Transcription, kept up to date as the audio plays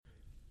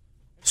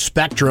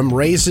Spectrum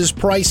raises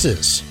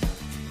prices.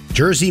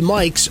 Jersey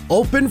Mike's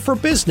open for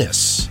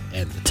business,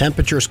 and the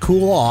temperatures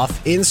cool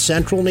off in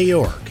central New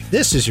York.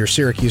 This is your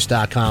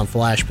Syracuse.com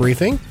flash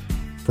briefing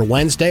for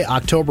Wednesday,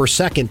 October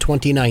 2nd,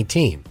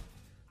 2019.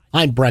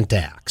 I'm Brent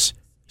Axe.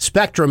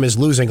 Spectrum is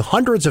losing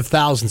hundreds of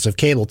thousands of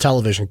cable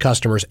television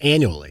customers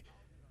annually,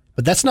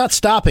 but that's not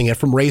stopping it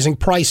from raising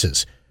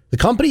prices. The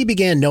company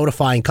began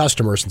notifying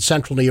customers in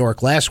central New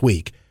York last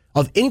week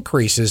of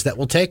increases that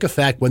will take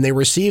effect when they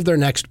receive their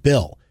next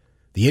bill.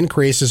 The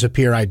increases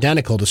appear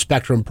identical to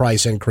Spectrum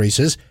price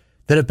increases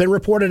that have been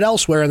reported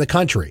elsewhere in the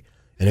country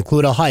and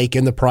include a hike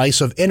in the price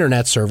of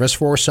internet service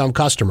for some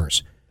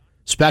customers.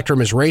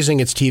 Spectrum is raising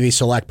its TV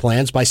Select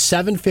plans by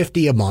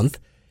 $7.50 a month.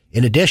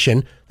 In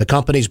addition, the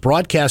company's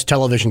broadcast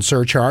television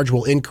surcharge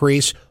will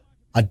increase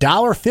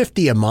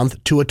 $1.50 a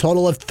month to a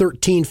total of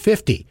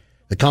 $13.50.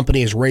 The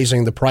company is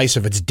raising the price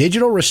of its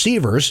digital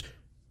receivers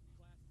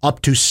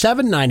up to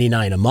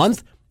 $7.99 a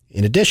month.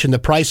 In addition, the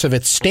price of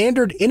its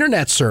standard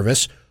internet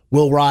service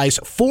will rise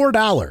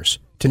 $4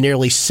 to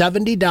nearly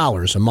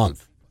 $70 a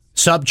month.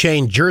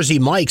 Subchain Jersey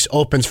Mike's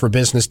opens for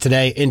business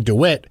today in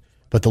DeWitt,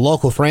 but the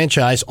local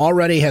franchise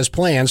already has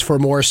plans for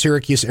more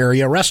Syracuse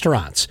area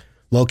restaurants.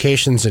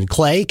 Locations in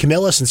Clay,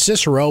 Camillus, and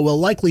Cicero will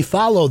likely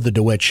follow the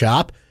DeWitt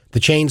shop, the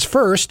chain's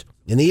first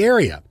in the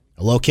area.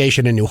 A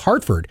location in New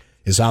Hartford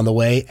is on the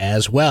way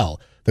as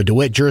well. The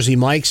DeWitt Jersey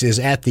Mike's is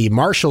at the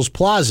Marshalls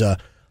Plaza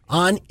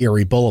on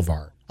Erie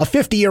Boulevard. A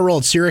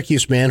 50-year-old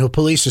Syracuse man who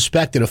police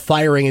suspected of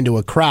firing into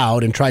a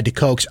crowd and tried to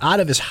coax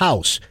out of his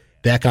house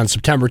back on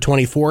September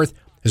 24th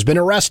has been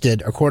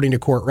arrested, according to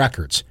court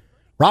records.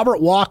 Robert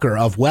Walker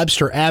of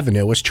Webster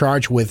Avenue was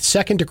charged with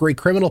second-degree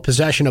criminal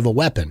possession of a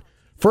weapon,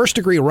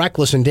 first-degree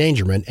reckless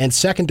endangerment, and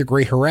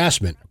second-degree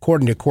harassment,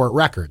 according to court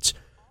records.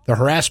 The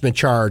harassment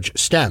charge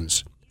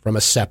stems from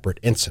a separate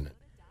incident.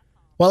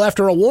 Well,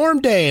 after a warm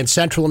day in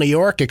central New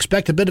York,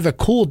 expect a bit of a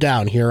cool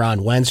down here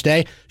on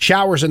Wednesday.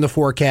 Showers in the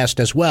forecast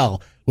as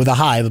well, with a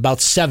high of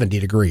about 70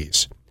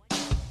 degrees.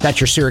 That's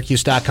your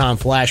Syracuse.com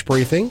flash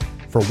briefing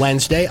for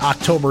Wednesday,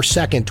 October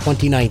 2nd,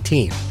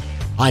 2019.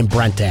 I'm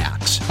Brent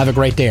Axe. Have a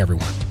great day,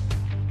 everyone.